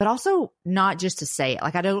 but also not just to say it.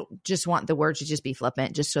 Like, I don't just want the words to just be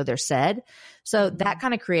flippant just so they're said. So that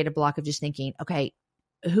kind of created a block of just thinking, okay,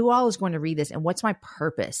 who all is going to read this and what's my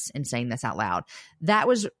purpose in saying this out loud? That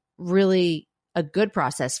was really a good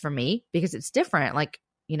process for me because it's different. Like,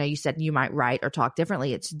 you know, you said you might write or talk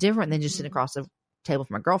differently. It's different than just sitting across the table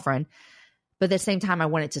from a girlfriend. But at the same time, I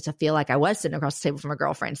wanted to feel like I was sitting across the table from a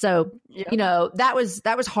girlfriend. So, you know, that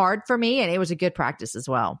was hard for me, and it was a good practice as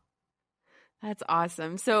well. That's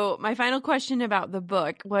awesome. So my final question about the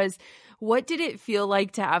book was, what did it feel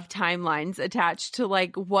like to have timelines attached to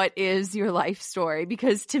like what is your life story?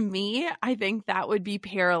 Because to me, I think that would be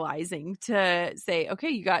paralyzing to say, okay,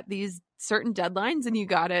 you got these certain deadlines and you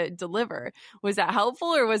got to deliver. Was that helpful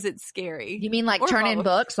or was it scary? You mean like turn in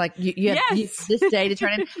books? Like you have this day to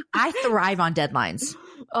turn in? I thrive on deadlines.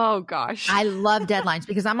 Oh gosh. I love deadlines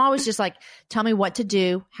because I'm always just like, tell me what to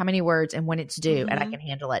do, how many words, and when it's due, and I can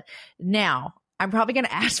handle it. Now, I'm probably going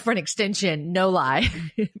to ask for an extension. No lie.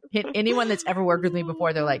 Anyone that's ever worked with me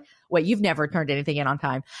before, they're like, wait, you've never turned anything in on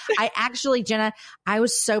time. I actually, Jenna, I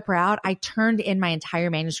was so proud. I turned in my entire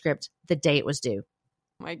manuscript the day it was due.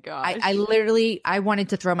 My gosh. I wanted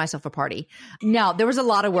to throw myself a party. Now, there was a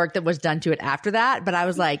lot of work that was done to it after that, but I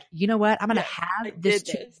was like, you know what? I'm going to have this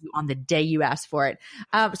to you on the day you asked for it.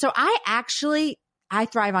 So I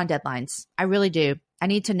thrive on deadlines. I really do. I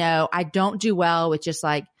need to know. I don't do well with just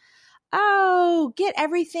like, oh, get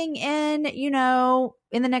everything in, you know,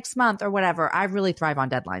 in the next month or whatever. I really thrive on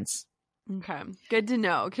deadlines. Okay. Good to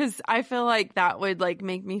know. Cause I feel like that would like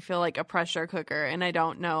make me feel like a pressure cooker and I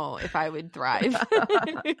don't know if I would thrive.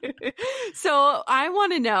 So I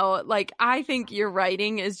want to know, like, I think your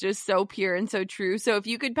writing is just so pure and so true. So if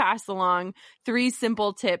you could pass along 3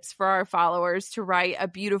 simple tips for our followers to write a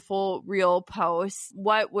beautiful, real post,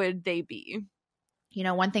 what would they be? You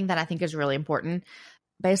know, one thing that I think is really important,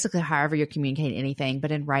 basically however you're communicating anything,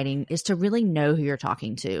 but in writing, is to really know who you're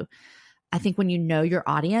talking to. I think when you know your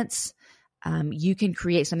audience, you can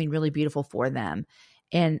create something really beautiful for them.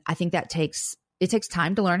 And I think it takes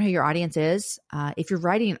time to learn who your audience is. If you're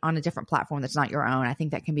writing on a different platform that's not your own, I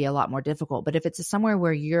think that can be a lot more difficult. But if it's somewhere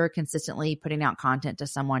where you're consistently putting out content to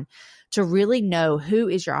someone, to really know who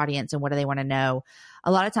is your audience and what do they want to know,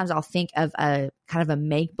 a lot of times I'll think of a kind of a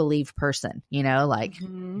make-believe person, you know, like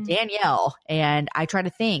Danielle. And I try to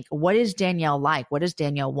think, what is Danielle like? What does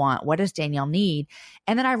Danielle want? What does Danielle need?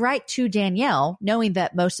 And then I write to Danielle, knowing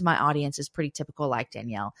that most of my audience is pretty typical like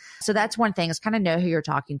Danielle. So that's one thing, is kind of know who you're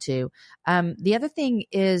talking to. The other thing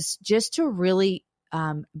is just to really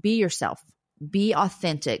be yourself, be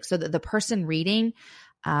authentic, so that the person reading,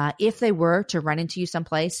 if they were to run into you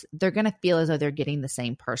someplace, they're going to feel as though they're getting the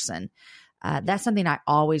same person. That's something I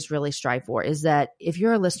always really strive for, is that if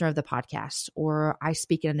you're a listener of the podcast, or I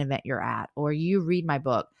speak at an event you're at, or you read my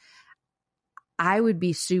book, I would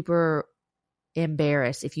be super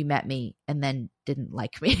embarrassed if you met me and then didn't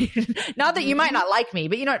like me. Not that you might not like me,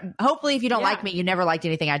 but you know, hopefully if you don't like me, you never liked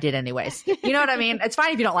anything I did anyways. You know what I mean? It's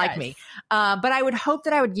fine if you don't like me. But I would hope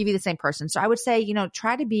that I would give you the same person. So I would say, you know,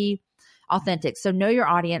 try to be authentic. So know your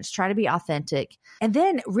audience, try to be authentic. And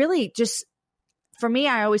then really just, for me,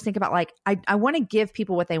 I always think about like, I want to give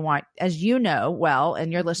people what they want. As you know well,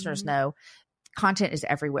 and your listeners know, content is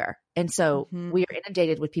everywhere. And so we are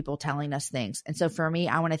inundated with people telling us things. And so for me,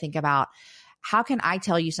 I want to think about, how can I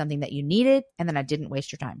tell you something that you needed and then I didn't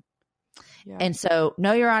waste your time? Yeah. And so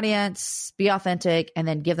know your audience, be authentic, and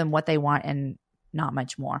then give them what they want and not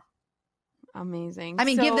much more. Amazing. I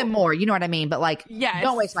mean, give them more, you know what I mean? But like,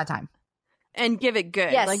 don't waste my time. And give it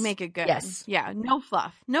good. Yes. Like, make it good. Yes. Yeah. No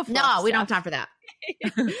fluff. No fluff. No, we don't have time for that.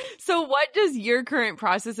 So what does your current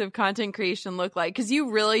process of content creation look like? Because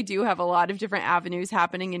you really do have a lot of different avenues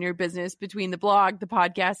happening in your business between the blog, the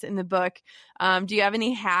podcast, and the book. Do you have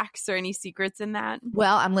any hacks or any secrets in that?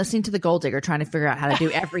 Well, I'm listening to the Gold Digger, trying to figure out how to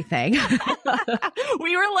do everything.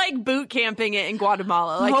 We were like boot camping it in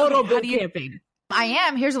Guatemala. Like, total boot camping. I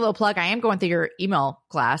am. Here's a little plug. I am going through your email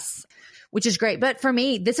class, which is great. But for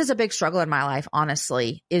me, this is a big struggle in my life,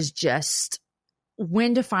 honestly, is just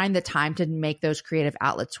when to find the time to make those creative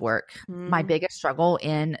outlets work. My biggest struggle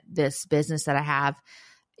in this business that I have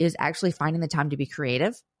is actually finding the time to be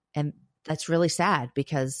creative. And that's really sad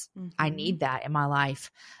because I need that in my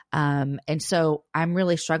life. And so I'm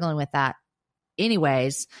really struggling with that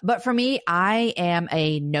anyways. But for me, I am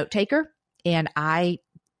a note taker, and I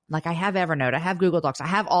Like I have Evernote, I have Google Docs, I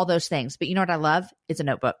have all those things. But you know what I love? It's a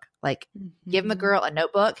notebook. Like give the girl a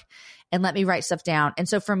notebook and let me write stuff down. And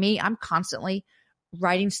so for me, I'm constantly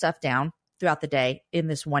writing stuff down throughout the day in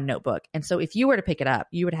this one notebook. And so if you were to pick it up,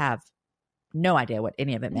 you would have no idea what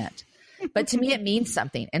any of it meant. But to me, it means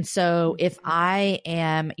something. And so if I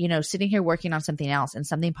am, sitting here working on something else and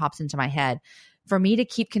something pops into my head, for me to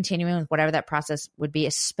keep continuing with whatever that process would be,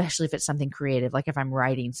 especially if it's something creative, like if I'm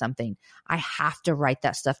writing something, I have to write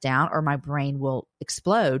that stuff down or my brain will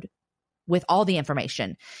explode with all the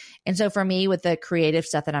information. And so for me, with the creative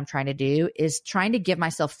stuff that I'm trying to do is trying to give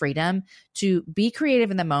myself freedom to be creative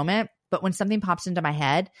in the moment. But when something pops into my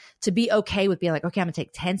head, to be okay with being like, okay, I'm gonna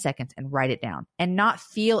take 10 seconds and write it down and not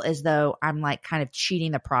feel as though I'm like kind of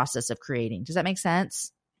cheating the process of creating. Does that make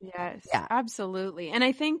sense? Yes, Yeah. absolutely. And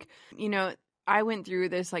I think, I went through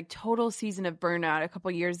this like total season of burnout a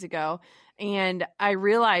couple years ago. And I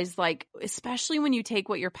realized like, especially when you take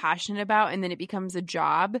what you're passionate about and then it becomes a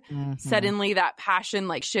job, suddenly that passion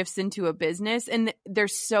like shifts into a business. And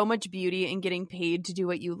there's so much beauty in getting paid to do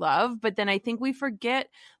what you love. But then I think we forget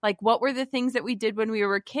like what were the things that we did when we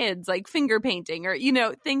were kids, like finger painting or,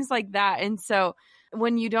 things like that. And so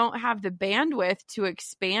when you don't have the bandwidth to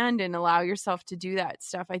expand and allow yourself to do that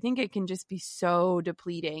stuff, I think it can just be so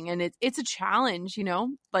depleting. And it's a challenge,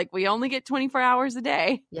 like we only get 24 hours a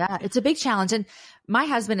day. Yeah, it's a big challenge. And my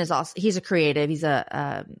husband is also, he's a creative. He's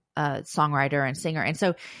a songwriter and singer. And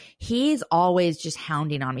so he's always just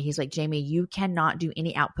hounding on me. He's like, Jamie, you cannot do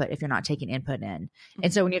any output if you're not taking input in.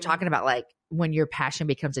 And so when you're talking about like when your passion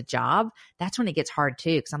becomes a job, that's when it gets hard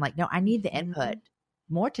too. Cause I'm like, no, I need the input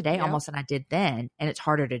more today almost than I did then. And it's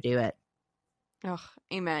harder to do it. Oh,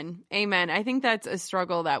 amen. Amen. I think that's a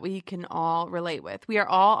struggle that we can all relate with. We are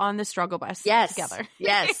all on the struggle bus together.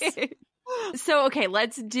 Yes. So, okay,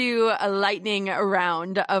 let's do a lightning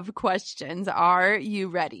round of questions. Are you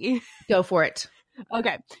ready? Go for it.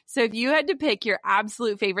 Okay. So if you had to pick your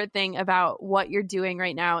absolute favorite thing about what you're doing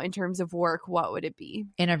right now in terms of work, what would it be?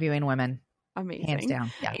 Interviewing women. Amazing. Hands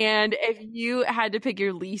down. Yeah. And if you had to pick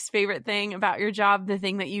your least favorite thing about your job, the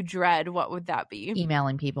thing that you dread, what would that be?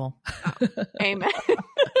 Emailing people. Oh, amen.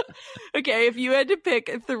 Okay. If you had to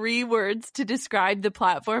pick 3 words to describe the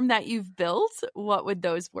platform that you've built, what would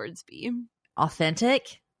those words be?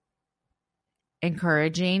 Authentic,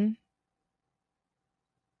 encouraging,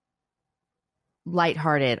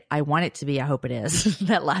 lighthearted. I want it to be. I hope it is.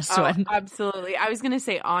 That last one. Absolutely. I was going to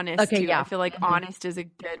say honest too. Yeah. I feel like honest is a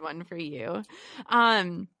good one for you.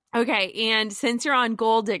 Okay. And since you're on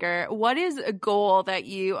Goal Digger, what is a goal that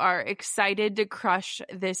you are excited to crush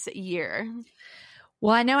this year?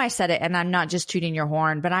 Well, I know I said it and I'm not just tooting your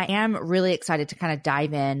horn, but I am really excited to kind of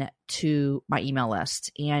dive in to my email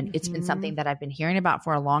list. And it's been something that I've been hearing about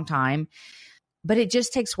for a long time, but it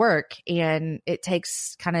just takes work and it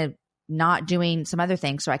takes kind of not doing some other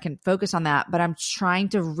things so I can focus on that. But I'm trying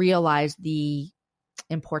to realize the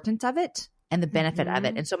importance of it and the benefit of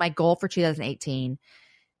it. And so my goal for 2018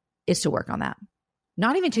 is to work on that.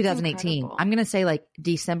 Not even 2018. I'm going to say like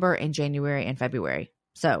December and January and February.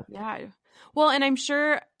 So yeah. Well, and I'm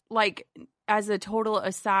sure like as a total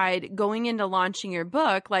aside, going into launching your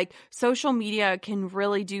book, like social media can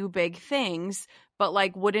really do big things. But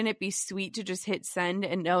like, wouldn't it be sweet to just hit send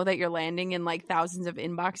and know that you're landing in like thousands of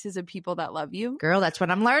inboxes of people that love you? Girl, that's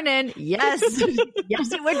what I'm learning. Yes.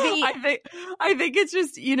 Yes, it would be. I think it's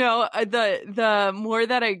just, the more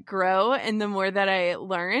that I grow and the more that I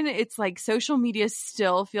learn, it's like social media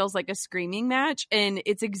still feels like a screaming match and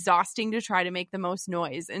it's exhausting to try to make the most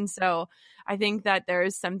noise. And so I think that there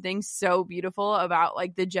is something so beautiful about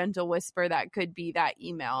like the gentle whisper that could be that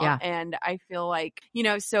email. Yeah. And I feel like,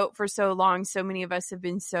 so for so long, so many of us have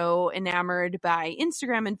been so enamored by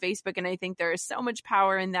Instagram and Facebook. And I think there is so much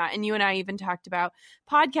power in that. And you and I even talked about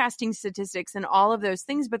podcasting statistics and all of those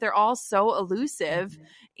things, but they're all so elusive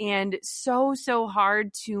and so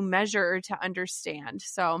hard to measure or to understand.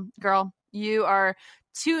 So girl, you are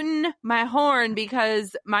tooting my horn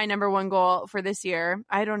because my number one goal for this year,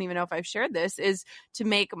 I don't even know if I've shared this, is to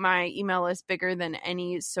make my email list bigger than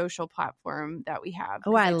any social platform that we have.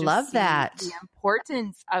 Oh, I love that. The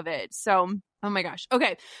importance of it. So, oh my gosh.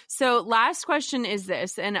 Okay. So last question is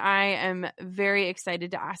this, and I am very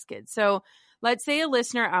excited to ask it. So let's say a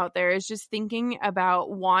listener out there is just thinking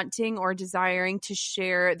about wanting or desiring to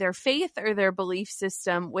share their faith or their belief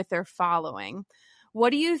system with their following.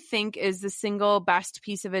 What do you think is the single best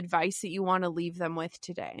piece of advice that you want to leave them with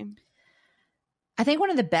today? I think one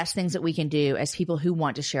of the best things that we can do as people who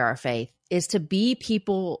want to share our faith is to be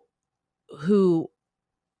people who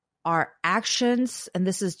our actions, and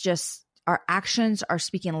this is just our actions are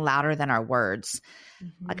speaking louder than our words.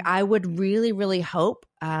 Mm-hmm. Like I would really, really hope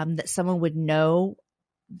that someone would know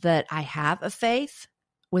that I have a faith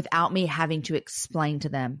without me having to explain to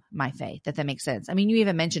them my faith, if that makes sense. I mean, you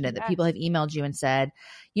even mentioned it, that people have emailed you and said,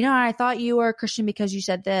 I thought you were a Christian because you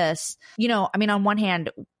said this. I mean, on one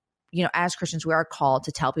hand, as Christians, we are called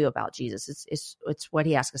to tell people about Jesus. It's what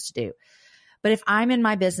he asked us to do. But if I'm in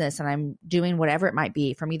my business and I'm doing whatever it might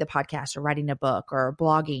be, for me, the podcast or writing a book or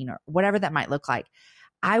blogging or whatever that might look like,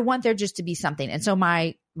 I want there just to be something. And so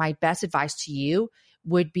my best advice to you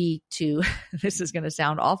would be to, this is going to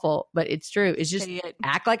sound awful, but it's true, is just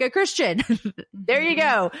act like a Christian. There you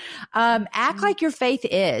go. Act like your faith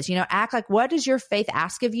is, act like, what does your faith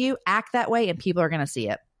ask of you? Act that way and people are going to see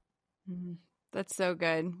it. That's so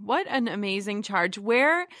good. What an amazing charge.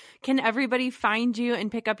 Where can everybody find you and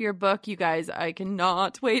pick up your book? You guys, I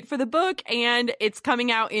cannot wait for the book. And it's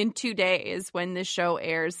coming out in 2 days when this show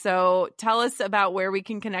airs. So tell us about where we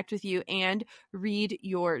can connect with you and read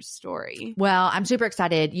your story. Well, I'm super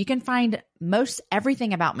excited. You can find most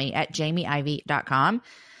everything about me at jamieivey.com.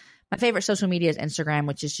 My favorite social media is Instagram,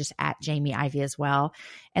 which is just at Jamie Ivey as well.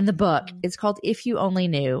 And the book is called If You Only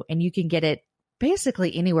Knew, and you can get it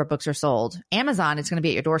basically anywhere books are sold. Amazon is going to be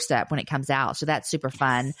at your doorstep when it comes out. So that's super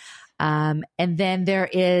fun. And then there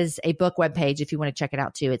is a book webpage if you want to check it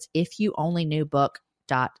out too. It's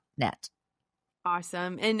ifyouonlyknewbook.net.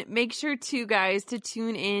 Awesome. And make sure too, guys, to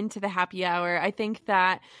tune in to the happy hour. I think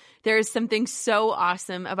that there is something so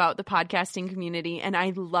awesome about the podcasting community. And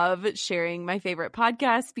I love sharing my favorite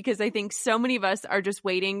podcasts because I think so many of us are just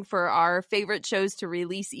waiting for our favorite shows to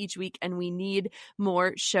release each week. And we need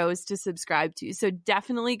more shows to subscribe to. So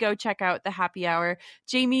definitely go check out the happy hour.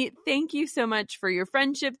 Jamie, thank you so much for your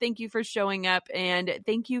friendship. Thank you for showing up. And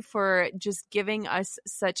thank you for just giving us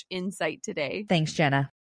such insight today. Thanks,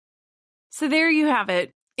 Jenna. So there you have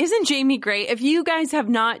it. Isn't Jamie great? If you guys have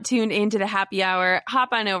not tuned into the happy hour,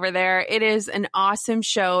 hop on over there. It is an awesome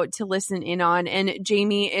show to listen in on. And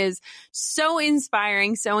Jamie is so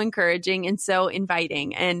inspiring, so encouraging, and so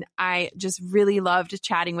inviting. And I just really loved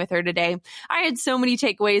chatting with her today. I had so many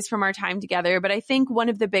takeaways from our time together, but I think one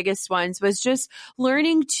of the biggest ones was just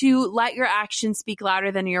learning to let your actions speak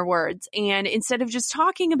louder than your words. And instead of just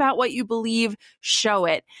talking about what you believe, show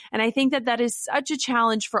it. And I think that that is such a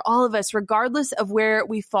challenge for all of us, regardless of where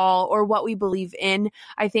we fall or what we believe in.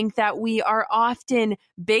 I think that we are often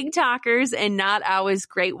big talkers and not always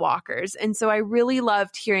great walkers. And so I really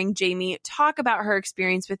loved hearing Jamie talk about her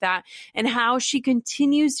experience with that and how she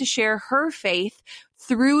continues to share her faith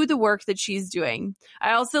through the work that she's doing.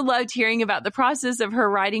 I also loved hearing about the process of her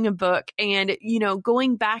writing a book and,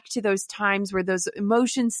 going back to those times where those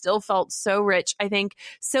emotions still felt so rich. I think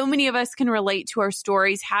so many of us can relate to our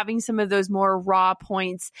stories, having some of those more raw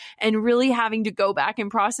points and really having to go back and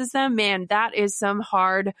process them. Man, that is some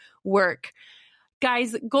hard work.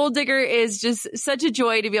 Guys, Goal Digger is just such a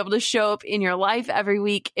joy to be able to show up in your life every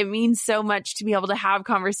week. It means so much to be able to have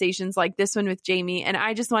conversations like this one with Jamie. And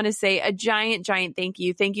I just want to say a giant, giant thank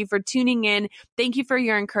you. Thank you for tuning in. Thank you for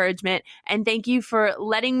your encouragement. And thank you for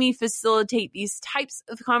letting me facilitate these types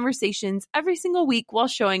of conversations every single week while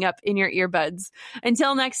showing up in your earbuds.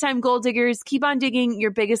 Until next time, Goal Diggers, keep on digging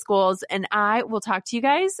your biggest goals. And I will talk to you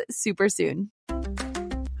guys super soon.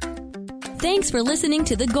 Thanks for listening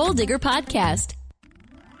to the Goal Digger Podcast.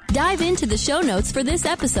 Dive into the show notes for this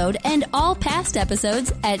episode and all past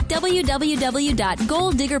episodes at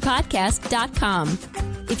www.goaldiggerpodcast.com.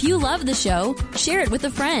 If you love the show, share it with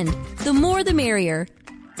a friend. The more the merrier.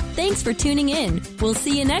 Thanks for tuning in. We'll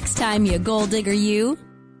see you next time, you Goal Digger you.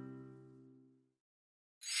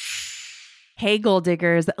 Hey, Goal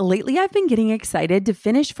Diggers. Lately, I've been getting excited to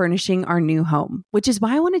finish furnishing our new home, which is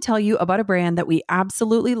why I want to tell you about a brand that we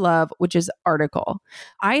absolutely love, which is Article.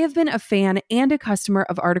 I have been a fan and a customer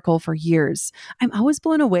of Article for years. I'm always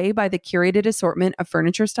blown away by the curated assortment of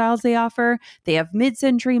furniture styles they offer. They have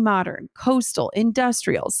mid-century modern, coastal,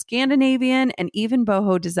 industrial, Scandinavian, and even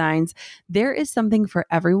boho designs. There is something for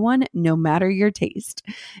everyone, no matter your taste.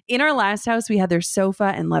 In our last house, we had their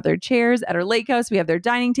sofa and leather chairs. At our lake house, we have their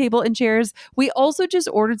dining table and chairs. We also just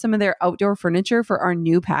ordered some of their outdoor furniture for our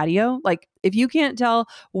new patio. Like, if you can't tell,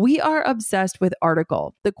 we are obsessed with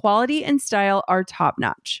Article. The quality and style are top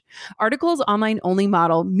notch. Article's online only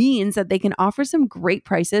model means that they can offer some great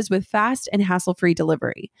prices with fast and hassle-free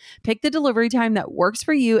delivery. Pick the delivery time that works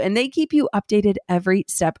for you, and they keep you updated every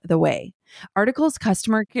step of the way. Article's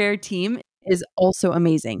customer care team is also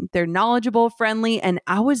amazing. They're knowledgeable, friendly, and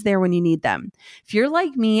always there when you need them. If you're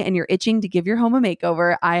like me and you're itching to give your home a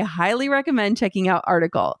makeover, I highly recommend checking out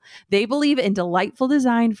Article. They believe in delightful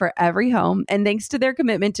design for every home, and thanks to their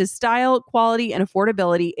commitment to style, quality, and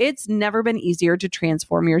affordability, it's never been easier to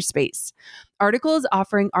transform your space. Article is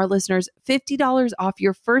offering our listeners $50 off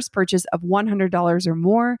your first purchase of $100 or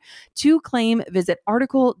more. To claim, visit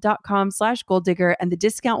article.com/goaldigger and the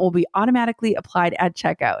discount will be automatically applied at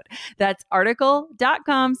checkout. That's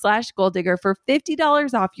article.com/goaldigger for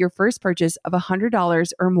 $50 off your first purchase of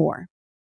 $100 or more.